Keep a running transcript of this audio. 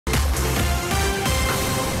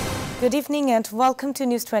Good evening and welcome to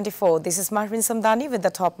News 24. This is Mahrin Samdani with the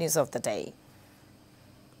top news of the day.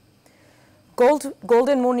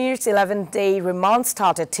 Golden Munir's 11th-day remand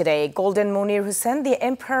started today. Golden Munir Hussain, the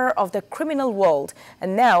emperor of the criminal world,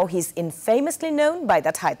 and now he's infamously known by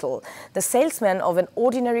the title. The salesman of an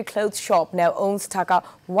ordinary clothes shop now owns Dhaka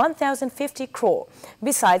 1,050 crore.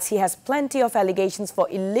 Besides, he has plenty of allegations for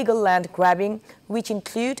illegal land grabbing, which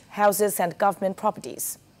include houses and government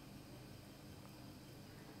properties.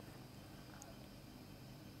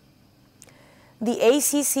 The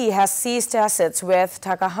ACC has seized assets worth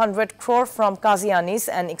Dhaka 100 crore from Kazianis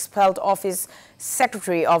and expelled office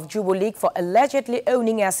secretary of Jubo League for allegedly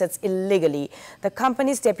owning assets illegally. The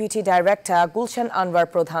company's deputy director Gulshan Anwar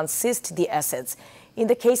Pradhan seized the assets. In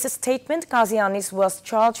the case's statement, Kazianis was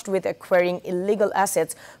charged with acquiring illegal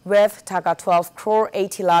assets worth Dhaka 12 crore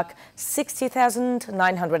 80 lakh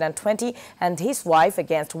 60,920 and his wife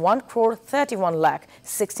against 1 crore 31 lakh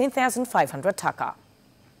 16,500 Dhaka.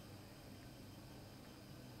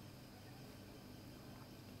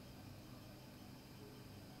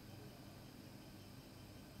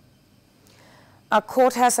 A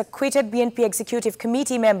court has acquitted BNP Executive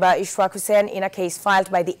Committee member Ishfaq Hussain in a case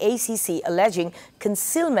filed by the ACC alleging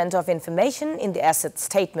concealment of information in the asset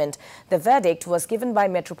statement. The verdict was given by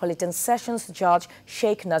Metropolitan Sessions Judge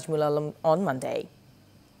Sheikh Najmul Alam on Monday.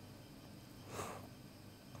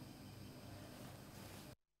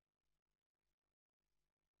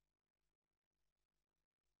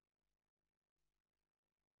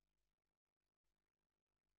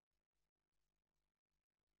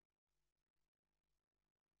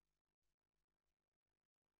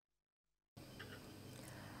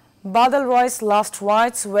 Badal Roy's last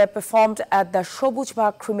rites were performed at the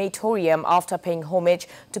Shobujbagh crematorium after paying homage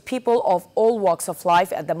to people of all walks of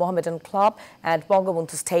life at the Mohammedan Club and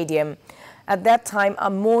Bangabandhu Stadium. At that time,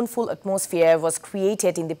 a mournful atmosphere was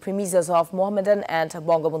created in the premises of Mohammedan and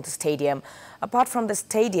Bangabandhu Stadium. Apart from the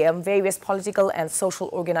stadium, various political and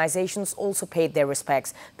social organizations also paid their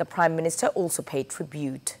respects. The Prime Minister also paid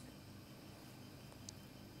tribute.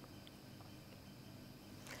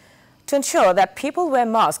 To ensure that people wear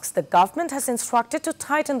masks, the government has instructed to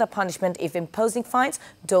tighten the punishment if imposing fines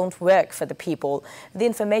don't work for the people. The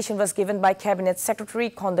information was given by Cabinet Secretary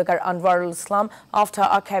Khondagar Anwarul Islam after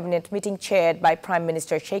a cabinet meeting chaired by Prime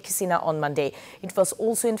Minister Sheikh Hasina on Monday. It was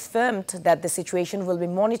also informed that the situation will be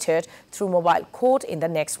monitored through mobile court in the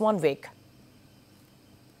next 1 week.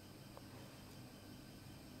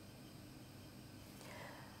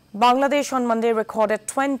 Bangladesh on Monday recorded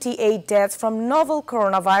 28 deaths from novel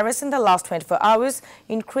coronavirus in the last 24 hours,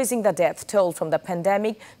 increasing the death toll from the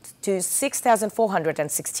pandemic to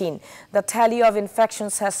 6,416. The tally of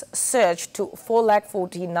infections has surged to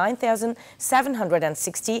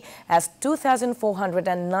 4,49,760 as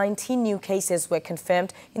 2,419 new cases were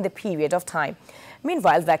confirmed in the period of time.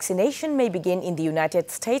 Meanwhile, vaccination may begin in the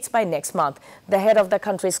United States by next month. The head of the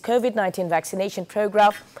country's COVID-19 vaccination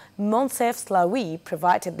program, Monsef Slaoui,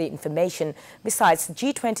 provided the information. Besides,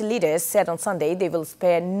 G20 leaders said on Sunday they will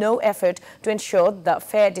spare no effort to ensure the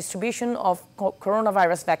fair distribution of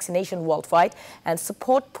coronavirus vaccination worldwide and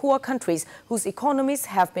support poor countries whose economies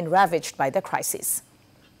have been ravaged by the crisis.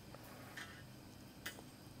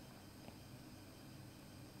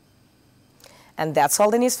 And that's all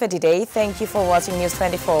the news for today. Thank you for watching News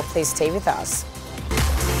 24. Please stay with us.